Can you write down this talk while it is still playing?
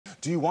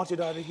Do you want your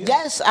daughter to heal?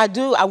 Yes, I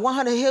do. I want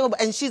her to heal.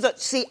 And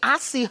I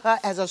see her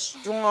as a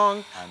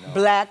strong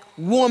black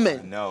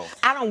woman. No.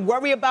 I don't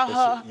worry about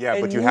her. Yeah,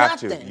 but you have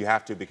to. You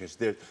have to, because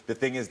the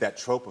thing is that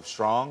trope of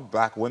strong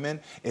black women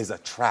is a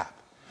trap.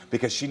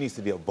 Because she needs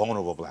to be a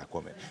vulnerable black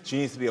woman. She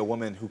needs to be a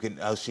woman who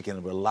she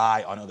can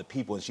rely on other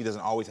people, and she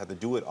doesn't always have to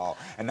do it all.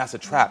 And that's a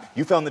trap.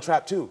 You fell in the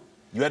trap too.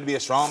 You had to be a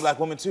strong black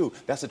woman too.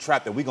 That's a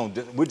trap that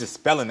we're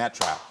dispelling that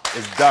trap.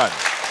 It's done.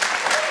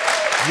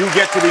 You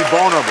get to be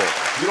vulnerable.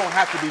 You don't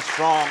have to be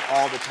strong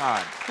all the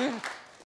time.